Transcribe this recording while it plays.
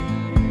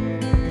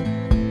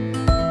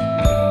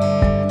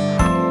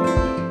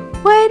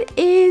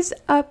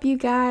is up, you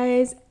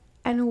guys?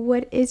 And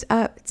what is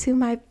up to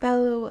my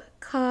fellow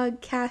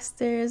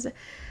cogcasters?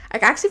 I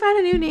actually found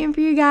a new name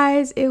for you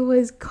guys. It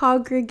was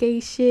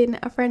congregation.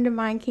 A friend of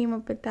mine came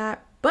up with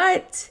that.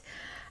 But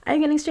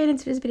I'm getting straight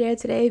into this video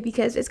today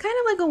because it's kind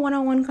of like a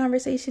one-on-one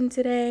conversation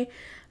today.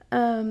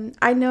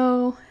 I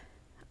know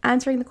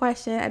answering the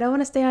question, I don't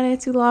want to stay on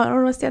it too long. I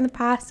don't want to stay on the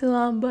past too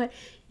long. But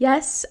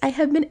yes, I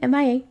have been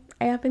MIA.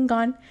 I have been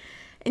gone.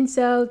 And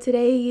so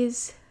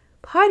today's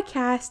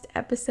podcast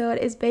episode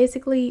is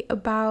basically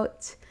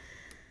about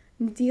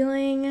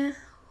dealing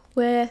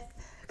with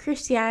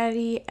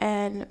Christianity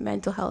and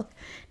mental health.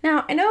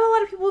 Now, I know a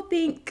lot of people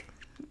think,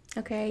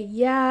 okay,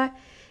 yeah,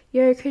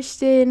 you're a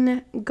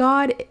Christian,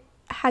 God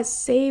has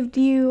saved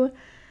you,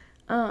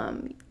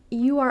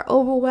 you are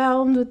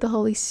overwhelmed with the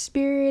Holy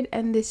Spirit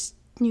and this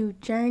new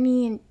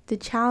journey, and the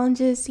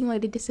challenges seem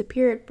like they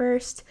disappear at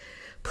first.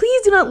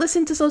 Please do not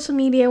listen to social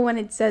media when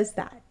it says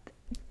that.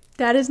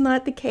 That is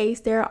not the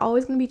case. There are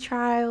always going to be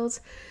trials,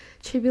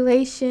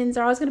 tribulations.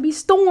 There are always going to be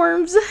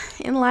storms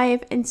in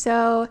life. And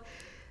so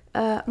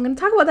I'm going to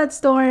talk about that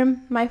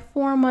storm, my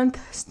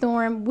 4-month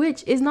storm,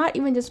 which is not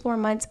even just 4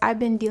 months. I've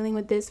been dealing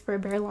with this for a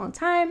very long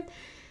time.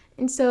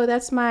 And so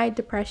that's my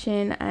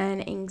depression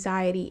and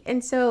anxiety.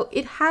 And so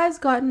it has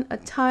gotten a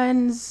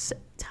tons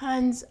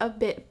of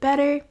bit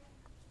better,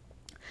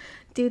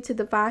 due to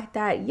the fact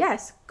that,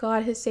 yes,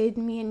 God has saved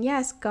me, and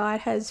yes,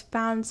 God has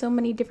found so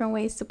many different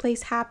ways to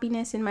place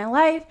happiness in my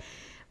life.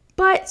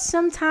 But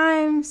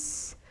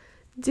sometimes,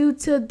 due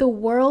to the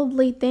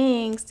worldly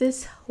things,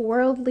 this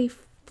worldly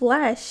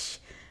flesh,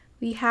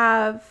 we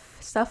have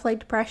stuff like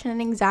depression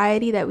and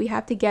anxiety that we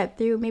have to get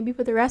through, maybe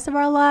for the rest of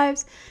our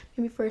lives,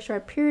 maybe for a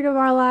short period of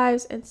our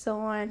lives, and so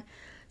on.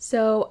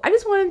 So I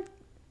just wanted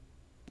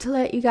to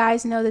let you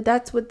guys know that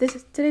that's what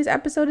today's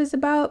episode is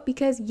about,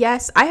 because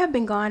yes, I have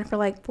been gone for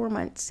like 4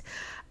 months.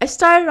 I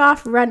started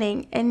off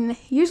running, and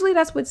usually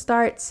that's what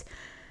starts.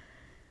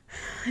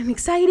 I'm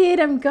excited,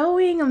 I'm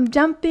going, I'm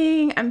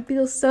jumping, I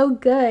feel so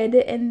good,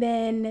 and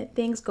then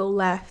things go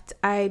left.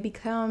 I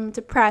become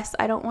depressed.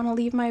 I don't want to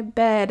leave my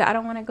bed. I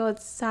don't want to go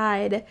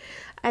outside.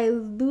 I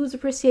lose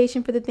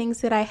appreciation for the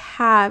things that I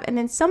have, and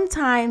then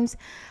sometimes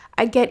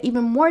I get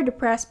even more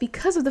depressed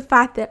because of the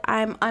fact that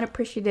I'm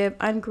unappreciative,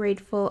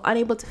 ungrateful,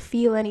 unable to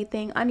feel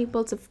anything,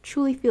 unable to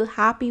truly feel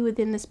happy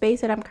within the space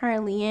that I'm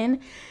currently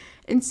in.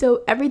 And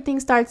so everything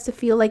starts to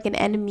feel like an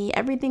enemy.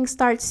 Everything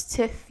starts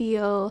to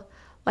feel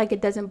like it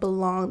doesn't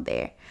belong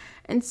there.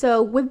 And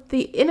so with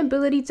the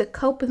inability to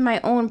cope with my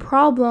own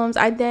problems,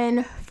 I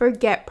then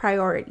forget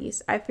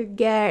priorities. I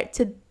forget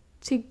to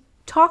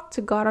talk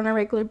to God on a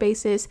regular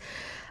basis.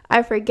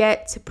 I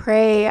forget to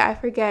pray. I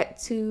forget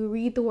to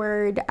read the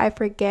word. I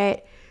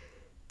forget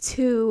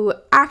to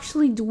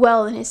actually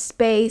dwell in his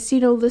space,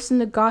 listen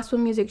to gospel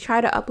music,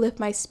 try to uplift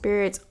my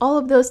spirits. All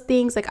of those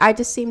things, I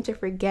just seem to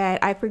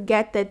forget. I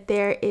forget that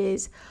there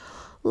is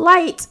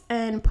light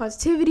and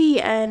positivity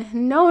and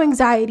no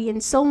anxiety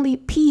and solely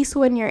peace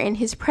when you're in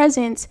his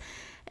presence.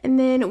 And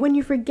then when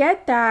you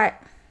forget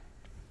that,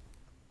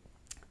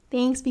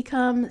 things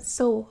become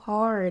so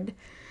hard.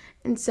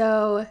 And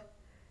so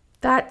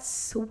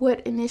that's what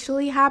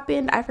initially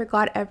happened. I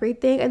forgot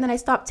everything, and then I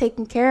stopped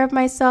taking care of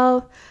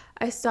myself.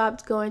 I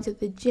stopped going to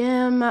the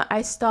gym.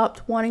 I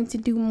stopped wanting to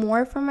do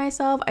more for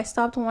myself. I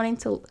stopped wanting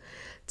to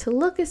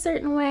look a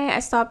certain way.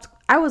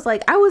 I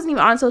wasn't even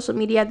on social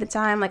media at the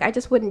time. I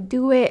just wouldn't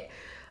do it.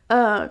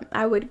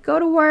 I would go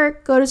to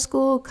work, go to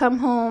school, come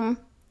home,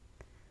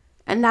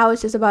 and that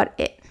was just about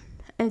it.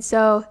 And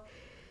so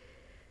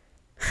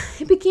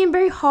it became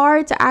very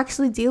hard to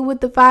actually deal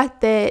with the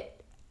fact that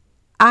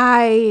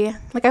I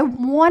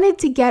wanted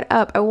to get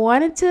up. I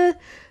wanted to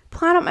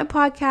plan out my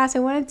podcast. I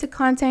wanted to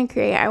content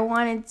create. I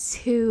wanted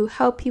to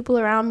help people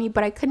around me,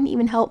 but I couldn't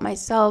even help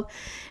myself.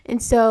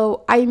 And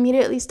so I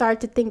immediately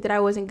started to think that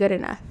I wasn't good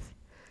enough.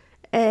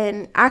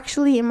 And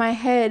actually in my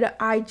head,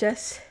 I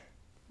just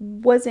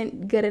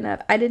wasn't good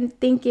enough. I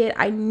didn't think it.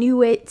 I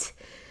knew it.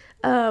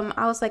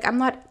 I was like, I'm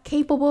not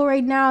capable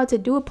right now to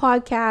do a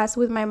podcast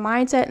with my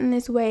mindset in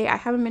this way. I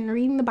haven't been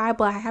reading the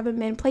Bible. I haven't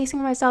been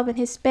placing myself in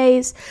his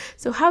space.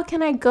 So how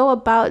can I go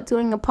about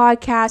doing a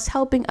podcast,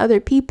 helping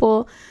other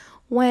people,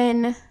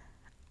 when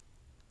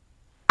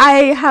I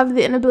have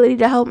the inability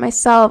to help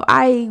myself?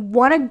 I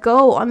want to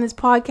go on this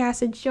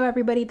podcast and show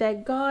everybody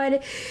that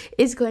God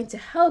is going to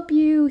help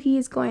you. He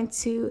is going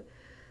to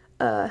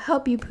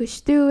help you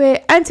push through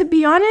it. And to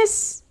be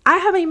honest, I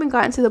haven't even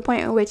gotten to the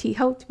point in which he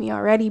helped me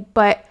already,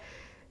 but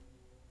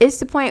it's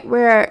the point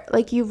where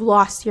you've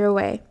lost your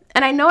way.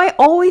 And I know I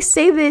always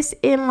say this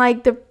in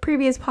the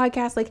previous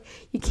podcast,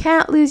 you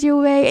can't lose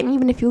your way. And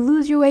even if you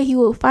lose your way, he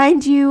will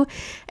find you.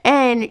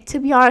 And to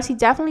be honest, he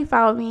definitely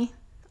found me.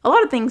 A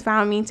lot of things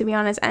found me, to be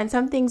honest. And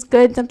some things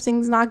good, some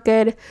things not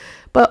good.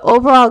 But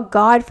overall,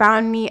 God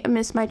found me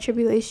amidst my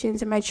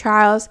tribulations and my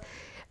trials.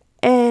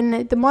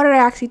 And the more that I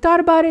actually thought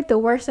about it, the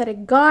worse that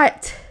it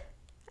got.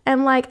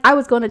 And I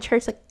was going to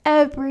church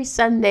every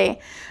Sunday,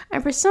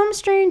 and for some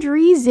strange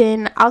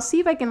reason, I'll see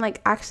if I can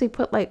actually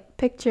put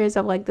pictures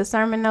of the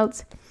sermon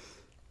notes.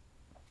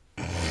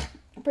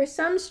 for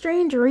some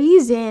strange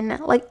reason,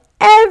 like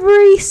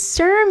every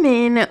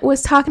sermon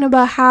was talking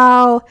about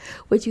how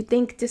what you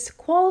think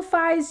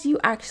disqualifies you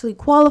actually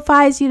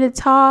qualifies you to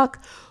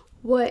talk.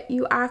 What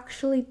you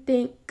actually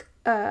think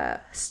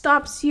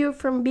stops you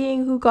from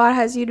being who God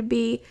has you to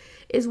be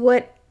is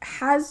what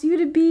has you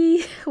to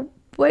be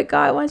what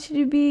God wants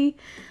you to be.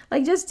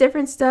 Like, just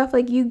different stuff,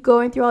 like you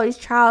going through all these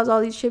trials, all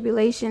these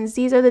tribulations.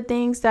 These are the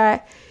things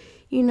that,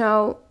 you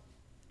know,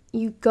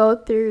 you go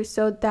through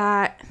so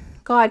that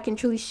God can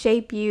truly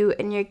shape you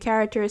and your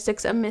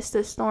characteristics amidst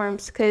the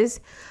storms. Because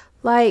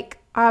like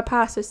our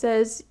pastor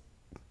says,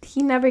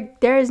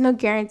 there is no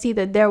guarantee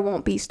that there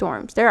won't be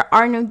storms. There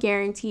are no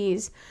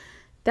guarantees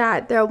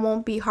that there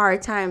won't be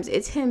hard times.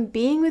 It's him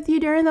being with you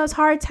during those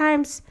hard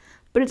times,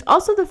 but it's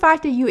also the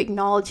fact that you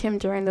acknowledge him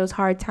during those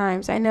hard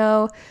times. I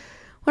know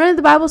one of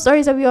the Bible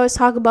stories that we always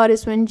talk about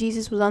is when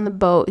Jesus was on the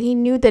boat. He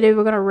knew that they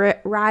were going to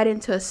ride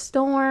into a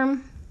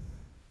storm.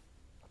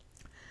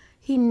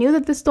 He knew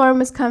that the storm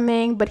was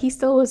coming, but he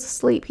still was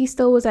asleep. He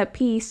still was at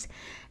peace.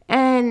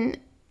 And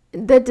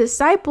the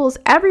disciples,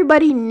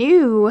 everybody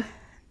knew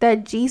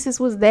that Jesus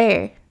was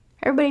there.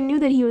 Everybody knew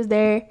that he was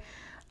there.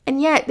 And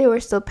yet they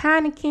were still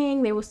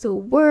panicking. They were still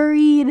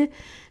worried.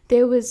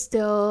 They were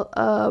still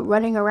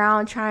running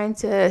around trying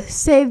to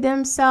save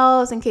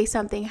themselves in case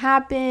something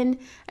happened.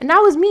 And that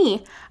was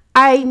me.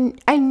 I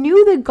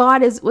knew that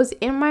God was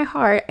in my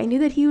heart. I knew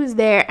that he was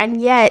there.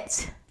 And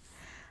yet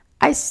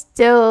I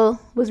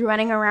still was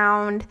running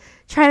around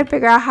trying to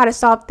figure out how to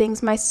solve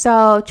things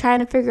myself, trying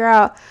to figure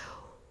out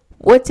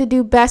what to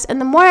do best. And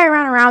the more I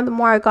ran around, the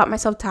more I got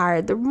myself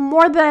tired. The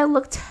more that I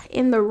looked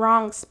in the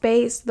wrong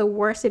space, the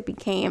worse it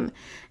became.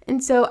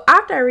 And so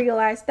after I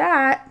realized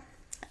that,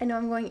 I know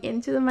I'm going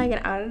into the mic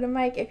and out of the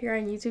mic. If you're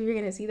on YouTube, you're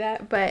going to see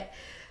that. But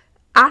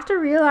after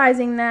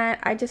realizing that,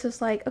 I just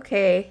was like,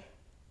 okay,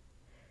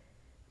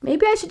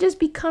 maybe I should just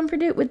be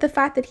comforted with the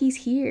fact that he's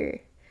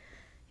here.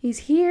 He's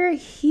here.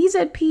 He's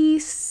at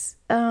peace.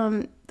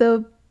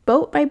 The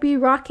boat might be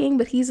rocking,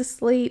 but he's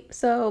asleep.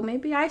 So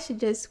maybe I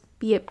should just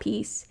be at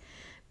peace.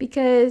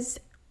 Because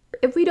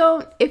if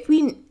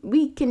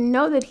we can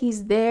know that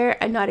he's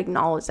there and not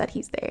acknowledge that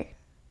he's there.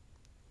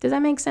 Does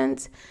that make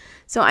sense?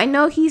 So I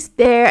know he's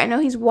there. I know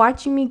he's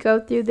watching me go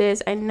through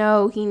this. I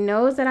know he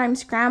knows that I'm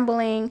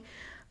scrambling.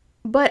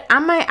 But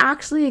am I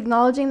actually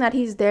acknowledging that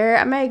he's there?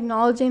 Am I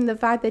acknowledging the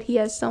fact that he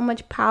has so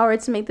much power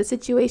to make the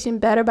situation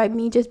better by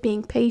me just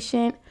being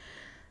patient?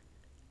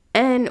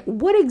 And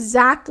what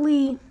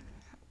exactly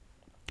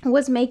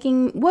what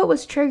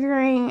was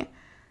triggering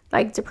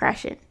like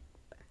depression?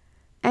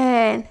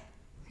 And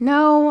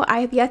no, I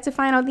have yet to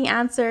find out the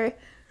answer.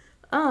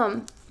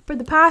 For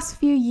the past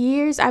few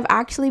years, I've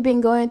actually been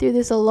going through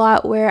this a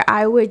lot where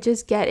I would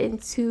just get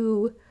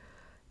into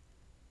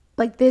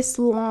like this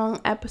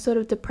long episode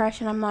of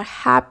depression. I'm not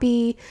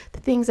happy. The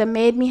things that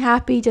made me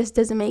happy just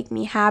doesn't make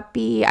me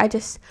happy. I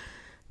just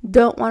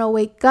don't want to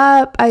wake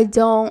up. I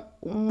don't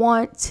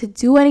want to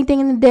do anything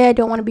in the day. I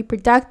don't want to be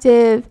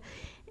productive.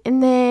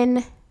 And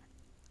then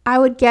I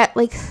would get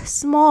like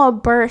small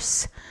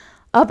bursts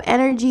of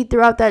energy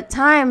throughout that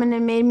time, and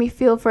it made me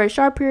feel for a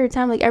short period of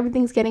time like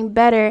everything's getting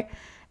better,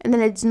 and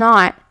then it's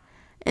not.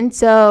 And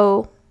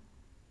so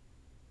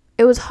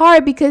it was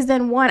hard because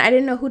then one, I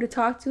didn't know who to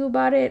talk to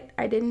about it.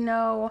 I didn't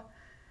know.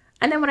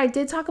 And then when I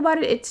did talk about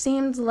it, it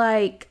seemed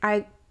like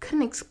I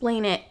couldn't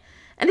explain it.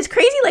 And it's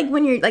crazy, like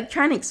when you're like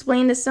trying to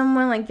explain to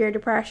someone like your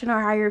depression or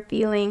how you're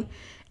feeling,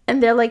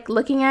 and they're like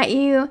looking at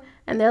you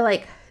and they're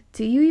like,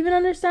 do you even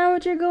understand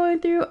what you're going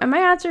through? And my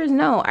answer is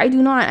no, I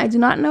do not. I do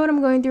not know what I'm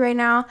going through right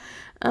now.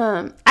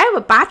 I have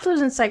a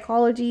bachelor's in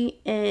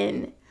psychology,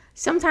 and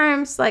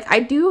sometimes like I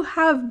do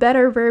have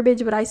better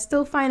verbiage, but I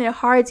still find it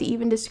hard to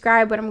even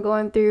describe what I'm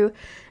going through.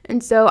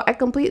 And so I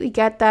completely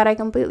get that. I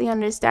completely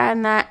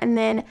understand that. And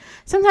then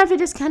sometimes I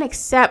just can't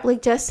accept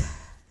like just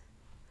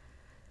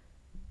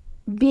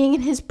being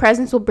in his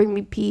presence will bring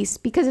me peace,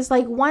 because it's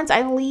like once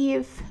I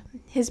leave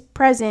his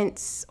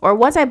presence, or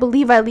once I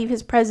believe I leave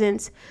his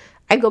presence,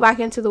 I go back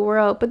into the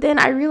world. But then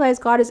I realize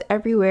God is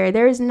everywhere.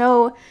 There's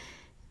no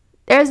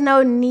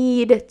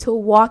need to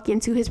walk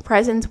into his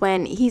presence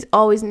when he's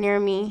always near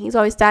me. He's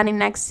always standing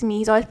next to me.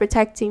 He's always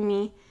protecting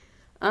me.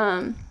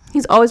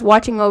 He's always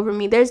watching over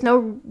me. There's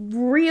no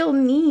real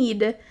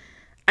need.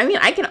 I mean,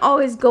 I can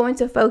always go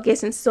into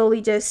focus and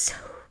slowly just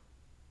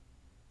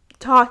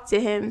talk to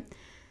him.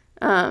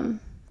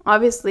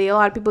 Obviously, a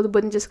lot of people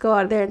wouldn't just go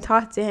out there and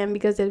talk to him,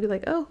 because they'd be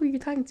like, oh, who are you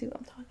talking to?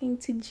 I'm talking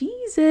to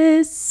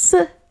Jesus.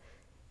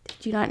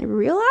 Did you not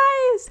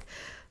realize?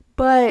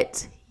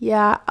 But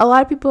yeah, a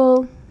lot of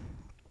people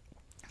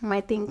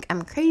might think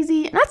I'm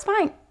crazy, and that's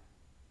fine.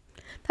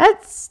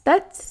 That's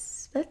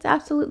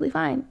absolutely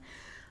fine,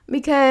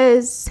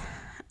 because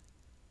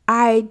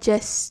I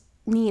just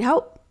need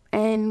help,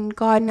 and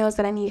God knows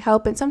that I need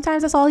help, and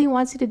sometimes that's all he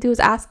wants you to do is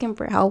ask him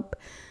for help.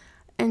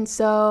 And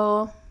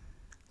so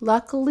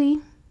luckily,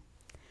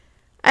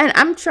 and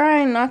I'm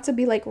trying not to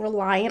be like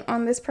reliant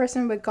on this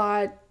person, but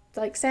God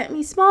like sent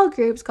me small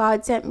groups.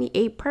 God sent me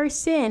a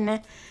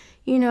person,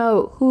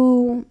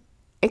 who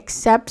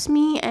accepts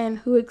me and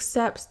who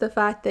accepts the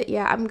fact that,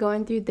 yeah, I'm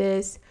going through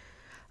this.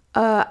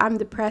 I'm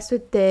depressed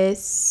with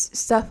this,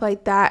 stuff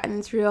like that. And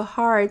it's real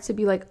hard to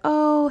be like,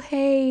 oh,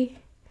 hey,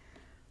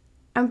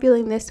 I'm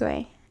feeling this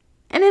way.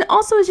 And then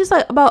also it's just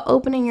like about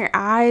opening your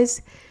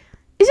eyes.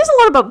 It's just a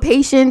lot about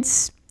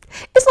patience.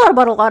 It's a lot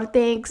about a lot of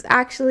things,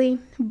 actually.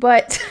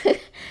 But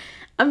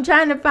I'm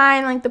trying to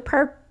find like the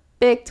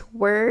perfect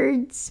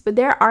words. But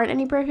there aren't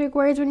any perfect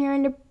words when you're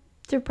in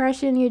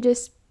depression. You're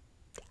just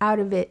out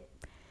of it.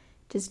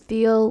 Just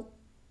feel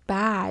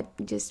bad.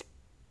 Just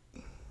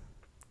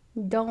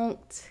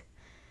don't.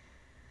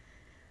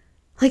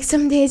 Like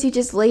some days you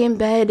just lay in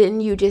bed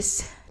and you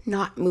just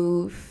not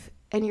move.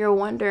 And you're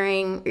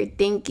wondering, you're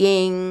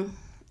thinking,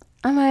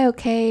 am I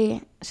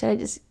okay? Should I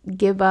just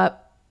give up?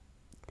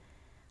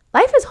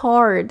 Life is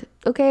hard,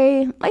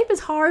 okay? Life is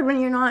hard when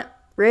you're not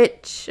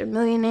rich, a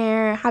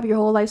millionaire, have your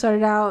whole life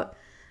sorted out,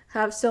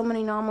 have so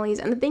many anomalies.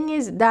 And the thing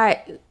is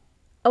that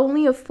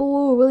only a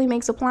fool really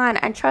makes a plan.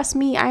 And trust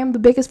me, I am the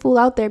biggest fool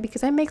out there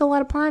because I make a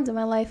lot of plans in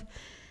my life.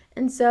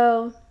 And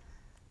so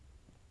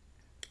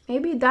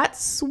maybe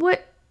that's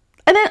what.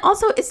 And then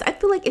also, I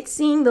feel like it's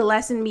seeing the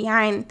lesson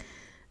behind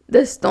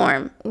the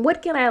storm.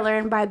 What can I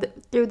learn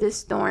through this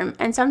storm?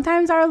 And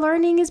sometimes our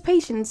learning is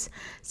patience.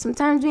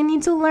 Sometimes we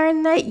need to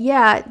learn that,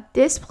 yeah,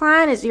 this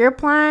plan is your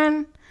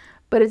plan,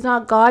 but it's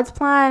not God's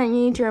plan, and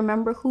you need to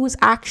remember who's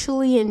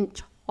actually in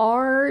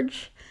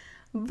charge.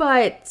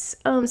 But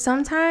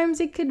sometimes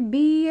it could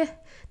be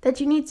that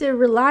you need to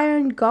rely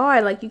on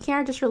God. Like, you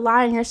can't just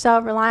rely on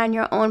yourself, rely on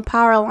your own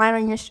power, rely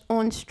on your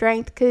own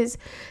strength, because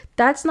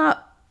that's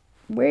not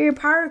where your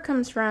power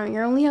comes from.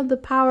 You only have the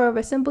power of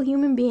a simple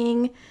human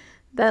being.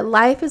 That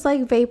life is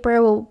like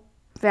vapor, will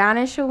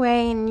vanish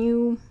away,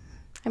 and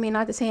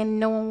not to say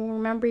no one will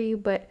remember you,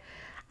 but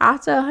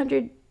after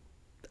 100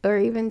 or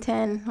even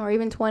 10 or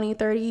even 20,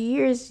 30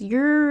 years,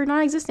 you're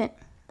non-existent.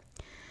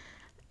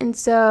 And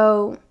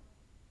so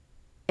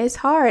it's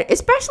hard,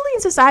 especially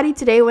in society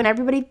today when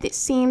everybody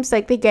seems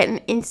like they get an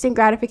instant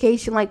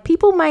gratification. Like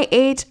people my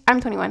age, I'm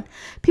 21,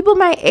 people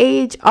my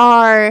age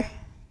are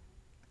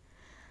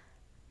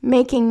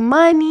making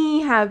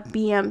money, have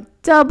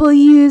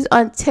BMWs,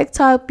 on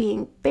TikTok,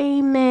 being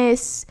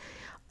famous,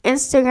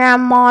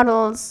 Instagram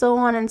models, so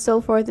on and so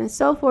forth and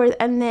so forth.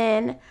 And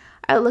then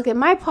I look at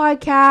my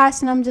podcast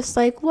and I'm just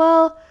like,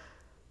 well,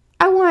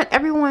 I want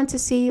everyone to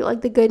see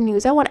like the good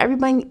news. I want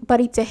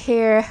everybody to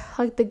hear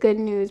like the good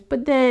news.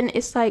 But then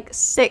it's like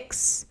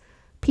 6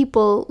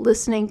 people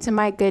listening to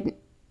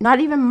not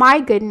even my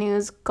good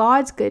news,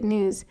 God's good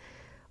news,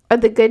 or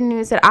the good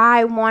news that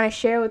I want to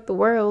share with the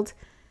world.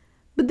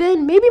 But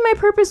then maybe my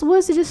purpose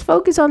was to just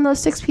focus on those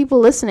 6 people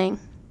listening.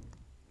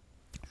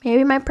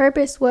 Maybe my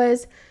purpose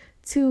was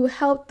to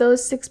help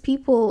those 6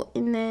 people,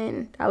 and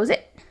then that was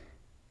it.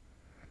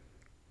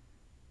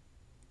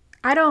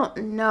 I don't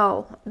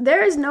know.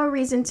 There is no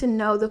reason to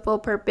know the full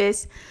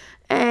purpose.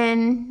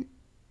 And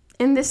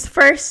in this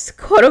first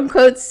quote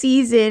unquote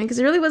season, because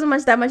it really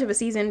wasn't that much of a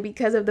season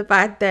because of the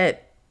fact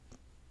that,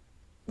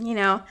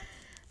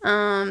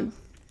 I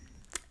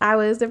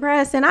was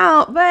depressed and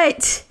out,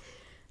 but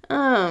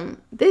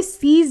this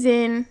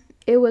season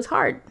it was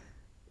hard.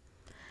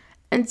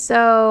 And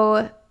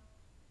so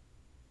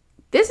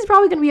this is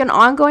probably going to be an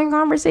ongoing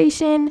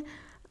conversation,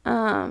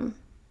 a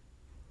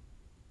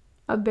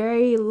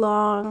very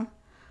long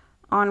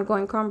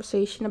ongoing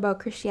conversation about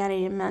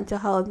Christianity and mental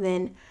health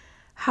and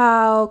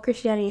how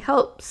Christianity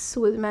helps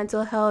with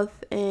mental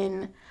health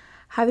and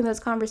having those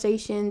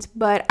conversations.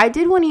 But I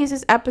did want to use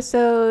this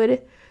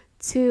episode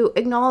to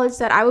acknowledge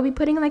that I will be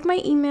putting like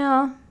my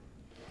email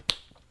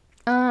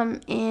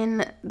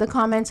in the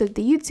comments of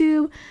the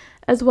YouTube,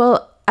 as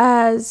well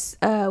as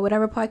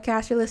whatever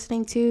podcast you're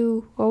listening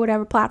to or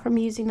whatever platform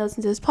you're using to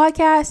listen to this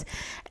podcast,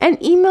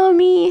 and email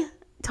me,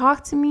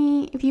 talk to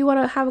me if you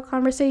want to have a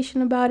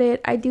conversation about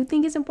it. I do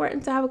think it's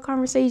important to have a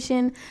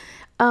conversation.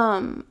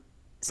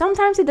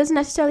 Sometimes it doesn't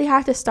necessarily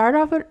have to start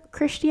off with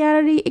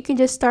Christianity. It can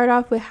just start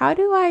off with, how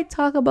do I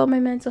talk about my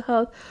mental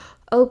health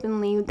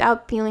openly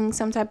without feeling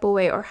some type of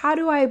way, or how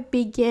do I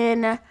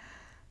begin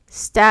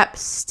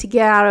steps to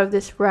get out of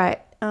this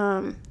rut.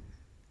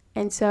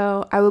 And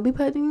so I will be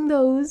putting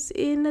those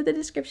in the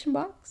description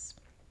box.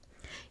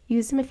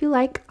 Use them if you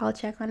like. I'll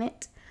check on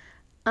it.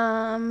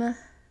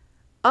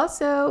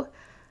 Also,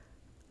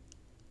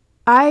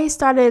 I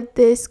started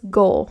this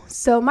goal.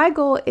 So my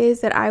goal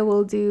is that I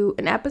will do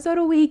an episode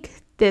a week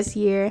this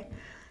year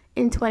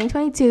in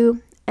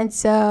 2022. And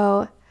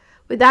so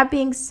with that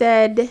being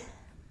said,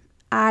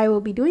 I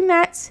will be doing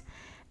that.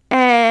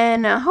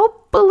 And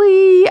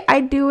hopefully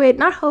I do it.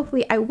 Not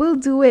hopefully, I will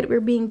do it. We're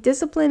being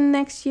disciplined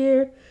next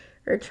year.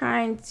 We're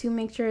trying to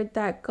make sure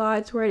that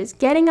God's word is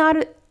getting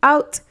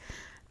out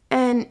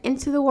and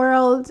into the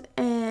world,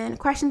 and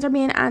questions are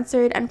being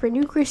answered. And for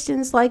new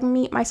Christians like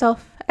me,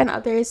 myself, and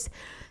others,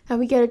 that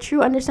we get a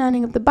true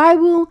understanding of the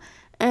Bible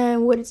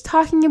and what it's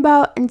talking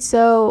about. And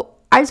so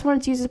I just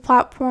wanted to use this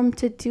platform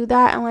to do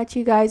that and let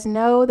you guys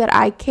know that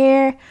I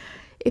care.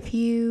 If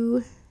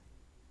you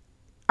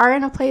are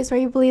in a place where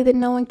you believe that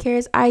no one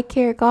cares, I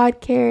care,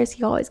 God cares,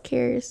 He always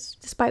cares,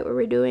 despite what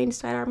we're doing,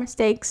 despite our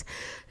mistakes,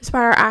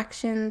 despite our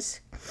actions,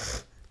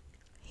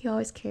 He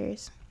always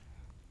cares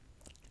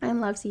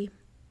and loves you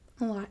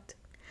a lot.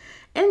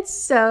 And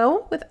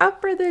so,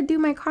 without further ado,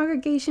 my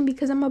congregation,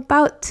 because I'm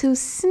about to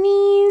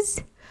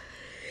sneeze.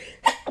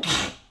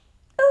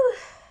 Ooh,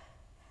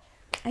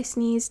 I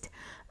sneezed.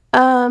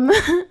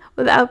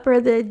 Without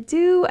further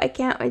ado, I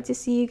can't wait to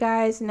see you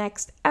guys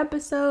next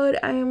episode.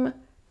 I'm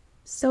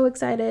so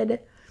excited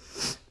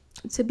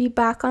to be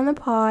back on the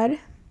pod.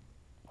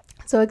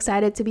 So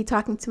excited to be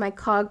talking to my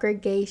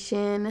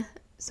congregation.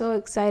 So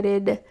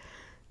excited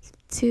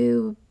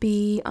to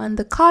be on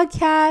the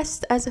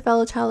podcast as a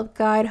fellow child of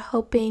God,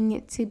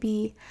 hoping to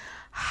be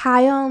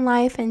high on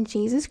life and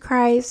Jesus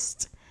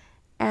Christ.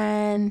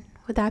 And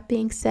with that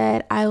being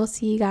said, I will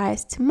see you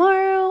guys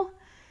tomorrow,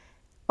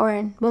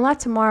 or well, not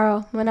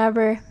tomorrow,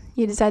 whenever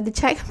you decide to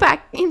check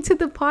back into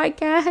the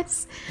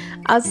podcast.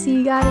 I'll see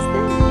you guys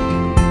then.